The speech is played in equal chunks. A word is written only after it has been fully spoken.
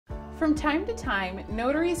From time to time,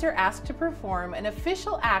 notaries are asked to perform an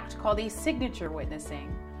official act called a signature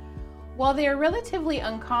witnessing. While they are relatively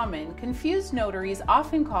uncommon, confused notaries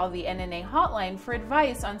often call the NNA hotline for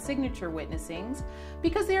advice on signature witnessings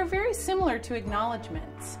because they are very similar to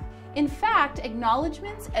acknowledgments. In fact,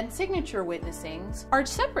 acknowledgments and signature witnessings are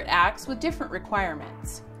separate acts with different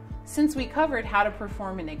requirements. Since we covered how to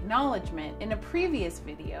perform an acknowledgment in a previous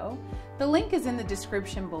video, the link is in the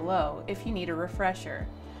description below if you need a refresher.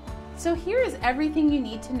 So here is everything you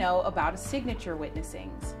need to know about a signature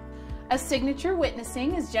witnessings. A signature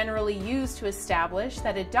witnessing is generally used to establish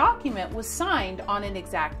that a document was signed on an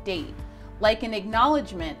exact date. Like an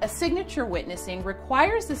acknowledgment, a signature witnessing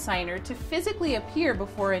requires the signer to physically appear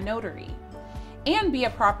before a notary and be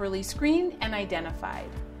properly screened and identified.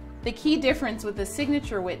 The key difference with the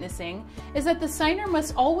signature witnessing is that the signer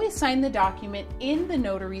must always sign the document in the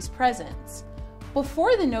notary's presence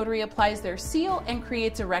before the notary applies their seal and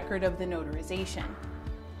creates a record of the notarization.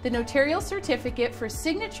 The notarial certificate for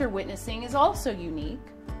signature witnessing is also unique,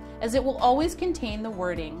 as it will always contain the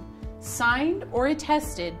wording, "Signed or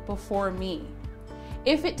attested before me."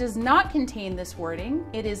 If it does not contain this wording,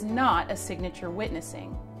 it is not a signature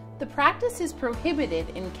witnessing. The practice is prohibited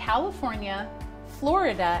in California,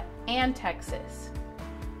 Florida, and Texas.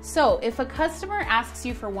 So, if a customer asks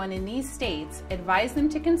you for one in these states, advise them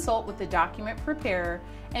to consult with the document preparer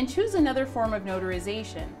and choose another form of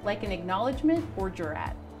notarization, like an acknowledgment or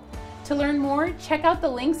jurat. To learn more, check out the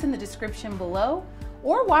links in the description below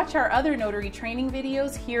or watch our other notary training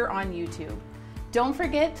videos here on YouTube. Don't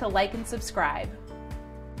forget to like and subscribe.